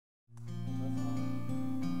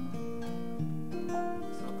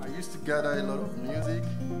used to gather a lot of music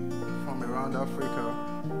from around Africa.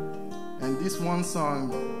 And this one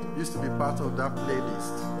song used to be part of that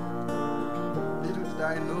playlist. Little did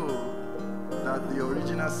I know that the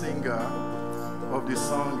original singer of this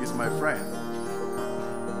song is my friend.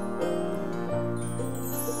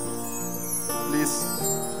 Please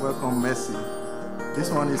welcome Mercy.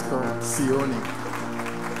 This one is called Sioni.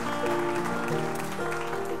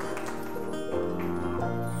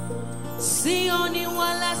 Sioni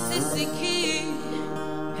wala sisiki,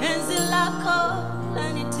 penzi lako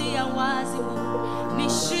lanitia wazimu,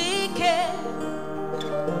 nishike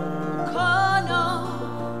mkono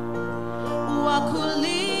wa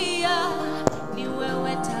kulia, ni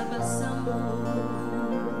wewe tabasamu.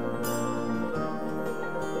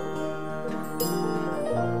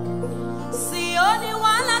 Sioni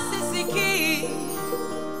wala sisiki,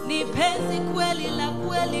 ni penzi kweli la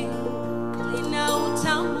kweli, lina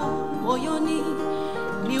utamu moyoni,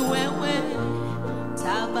 ni wewe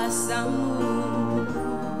tabasamu.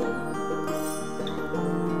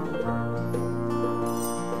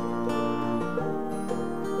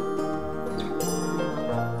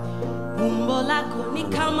 Umbo lako ni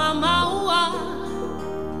kama maua,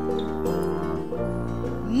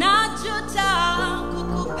 najuta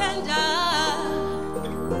kukupenda,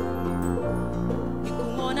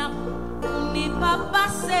 nikuona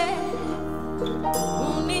unipapase,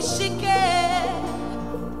 unishike,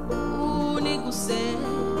 uniguse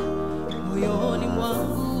moyoni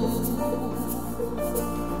mwangu.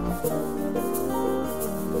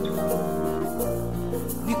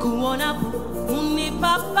 Nikuona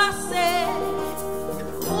unipapase,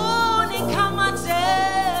 unikamate,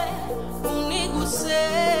 uniguse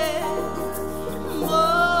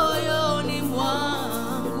moyoni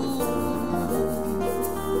mwangu.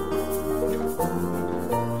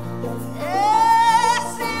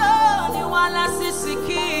 Sioni wala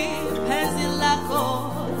sisiki, penzi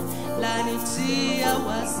lako lanitia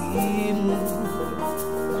wazimu.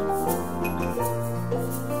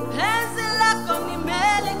 Penzi lako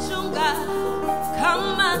nimelichunga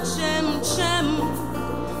kama chemchem,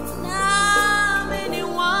 nami ni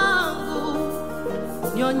wangu,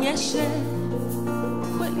 nionyeshe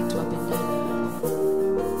kweli twapendana.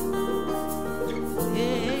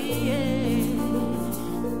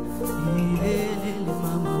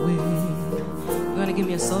 Mama we, you wanna give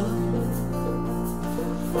me a solo?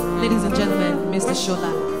 Ladies and gentlemen, Mr.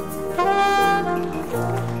 Shola.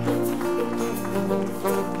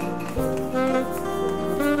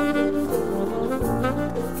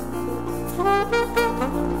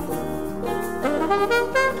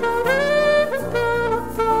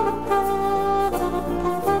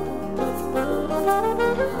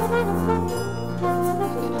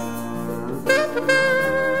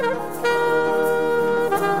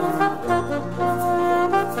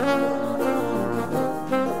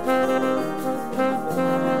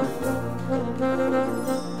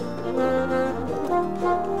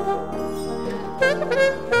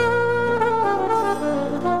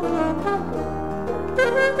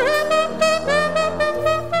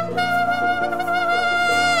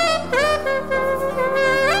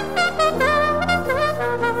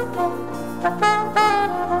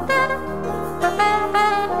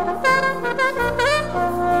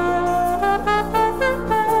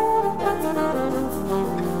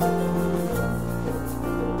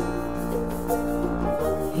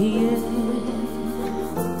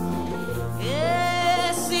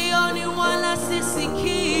 Sioni wala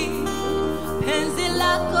sisiki, penzi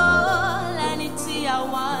lako lanitia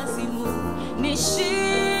wazimu,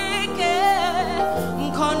 nishike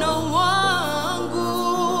mkono wangu,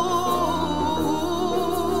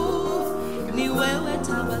 ni wewe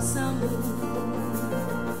tabasamu.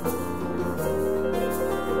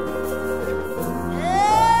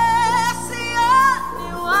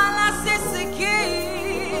 Sioni wala sisiki,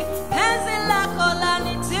 penzi lako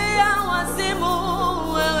lanitia wazimu,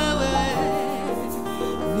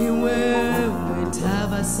 ni wewe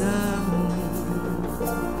tabasamu.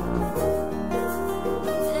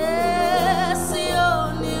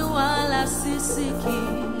 Sioni wala sisiki,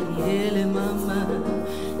 yele mama.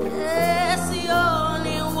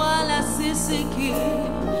 Sioni wala sisiki,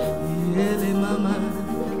 yele mama,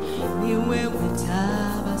 ni wewe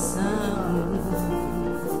tabasamu,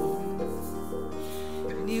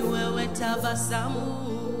 ni wewe tabasamu.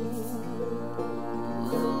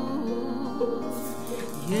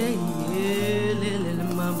 Yeah,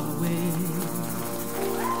 little mama way.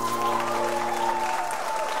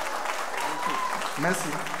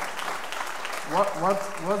 Mercy,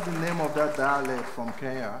 what's the name of that dialect from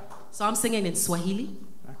Kenya? So I'm singing in Swahili,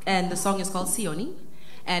 and the song is called Sioni,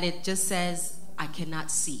 and it just says, I cannot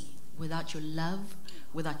see. without your love,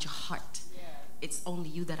 without your heart. It's only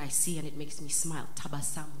you that I see and it makes me smile.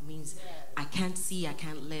 Tabasamu means I can't see, I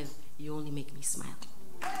can't live. You only make me smile.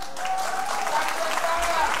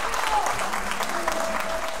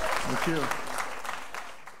 Thank you.